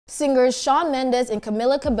Singers Shawn Mendes and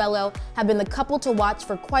Camila Cabello have been the couple to watch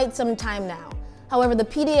for quite some time now. However, the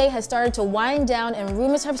PDA has started to wind down and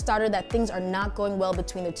rumors have started that things are not going well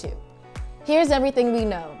between the two. Here's everything we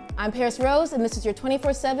know. I'm Paris Rose and this is your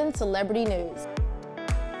 24/7 Celebrity News.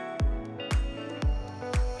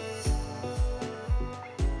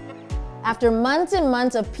 After months and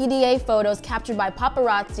months of PDA photos captured by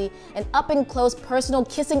paparazzi and up-and-close personal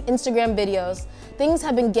kissing Instagram videos, things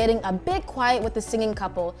have been getting a bit quiet with the singing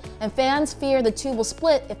couple, and fans fear the two will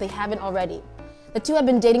split if they haven't already. The two have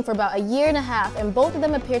been dating for about a year and a half, and both of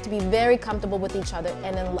them appear to be very comfortable with each other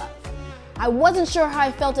and in love. I wasn't sure how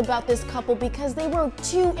I felt about this couple because they were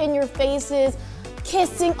too in your faces,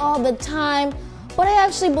 kissing all the time, but I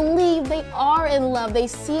actually believe they are in love. They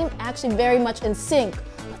seem actually very much in sync.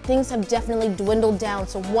 Things have definitely dwindled down,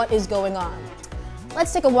 so what is going on?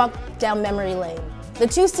 Let's take a walk down memory lane. The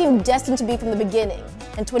two seemed destined to be from the beginning.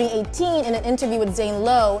 In 2018, in an interview with Zane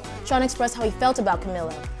Lowe, Shawn expressed how he felt about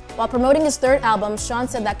Camila. While promoting his third album, Shawn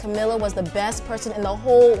said that Camila was the best person in the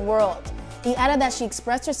whole world. He added that she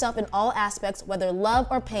expressed herself in all aspects, whether love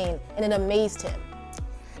or pain, and it amazed him.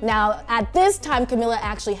 Now, at this time, Camila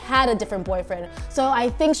actually had a different boyfriend, so I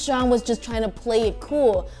think Shawn was just trying to play it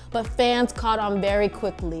cool, but fans caught on very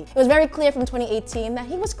quickly. It was very clear from 2018 that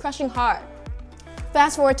he was crushing hard.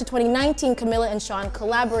 Fast forward to 2019, Camila and Shawn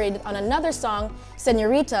collaborated on another song,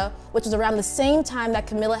 Señorita, which was around the same time that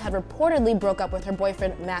Camila had reportedly broke up with her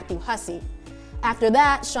boyfriend, Matthew Hussey. After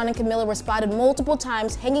that, Shawn and Camila were spotted multiple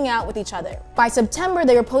times hanging out with each other. By September,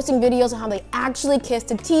 they were posting videos on how they actually kissed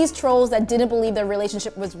to tease trolls that didn't believe their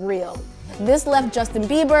relationship was real. This left Justin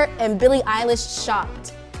Bieber and Billie Eilish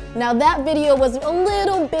shocked. Now that video was a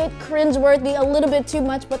little bit cringeworthy, a little bit too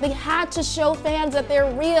much, but they had to show fans that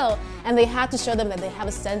they're real, and they had to show them that they have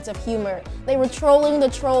a sense of humor. They were trolling the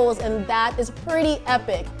trolls, and that is pretty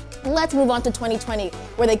epic. Let's move on to 2020,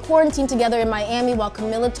 where they quarantined together in Miami while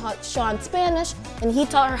Camila taught Shawn Spanish and he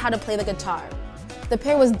taught her how to play the guitar. The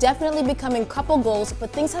pair was definitely becoming couple goals,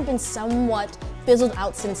 but things have been somewhat fizzled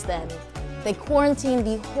out since then. They quarantined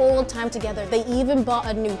the whole time together. They even bought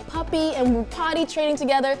a new puppy and were potty training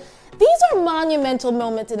together. These are monumental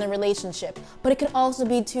moments in a relationship, but it could also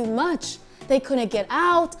be too much. They couldn't get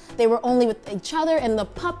out, they were only with each other and the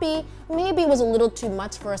puppy. Maybe it was a little too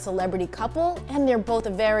much for a celebrity couple, and they're both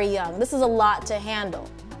very young. This is a lot to handle.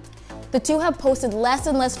 The two have posted less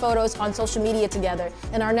and less photos on social media together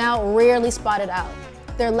and are now rarely spotted out.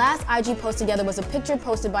 Their last IG post together was a picture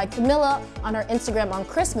posted by Camila on her Instagram on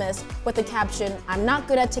Christmas with the caption, "I'm not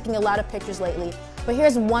good at taking a lot of pictures lately, but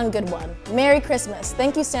here's one good one. Merry Christmas.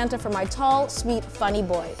 Thank you, Santa, for my tall, sweet, funny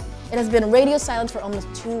boy." It has been radio silence for almost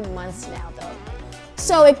 2 months now, though.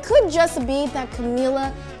 So it could just be that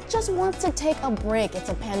Camila just wants to take a break. It's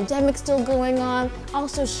a pandemic still going on.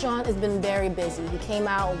 Also, Shawn has been very busy. He came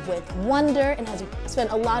out with Wonder and has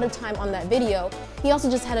spent a lot of time on that video. He also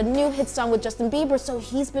just had a new hit song with Justin Bieber, so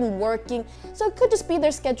he's been working. So it could just be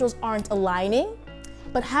their schedules aren't aligning.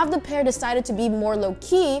 But have the pair decided to be more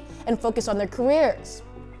low-key and focus on their careers?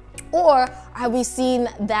 Or have we seen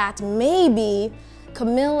that maybe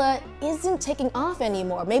Camila isn't taking off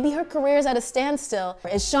anymore? Maybe her career is at a standstill.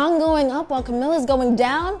 Is Shawn going up while Camila's going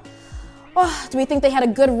down? Oh, do we think they had a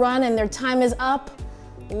good run and their time is up?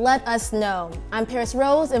 Let us know. I'm Paris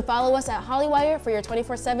Rose, and follow us at Hollywire for your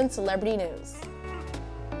 24/7 Celebrity News.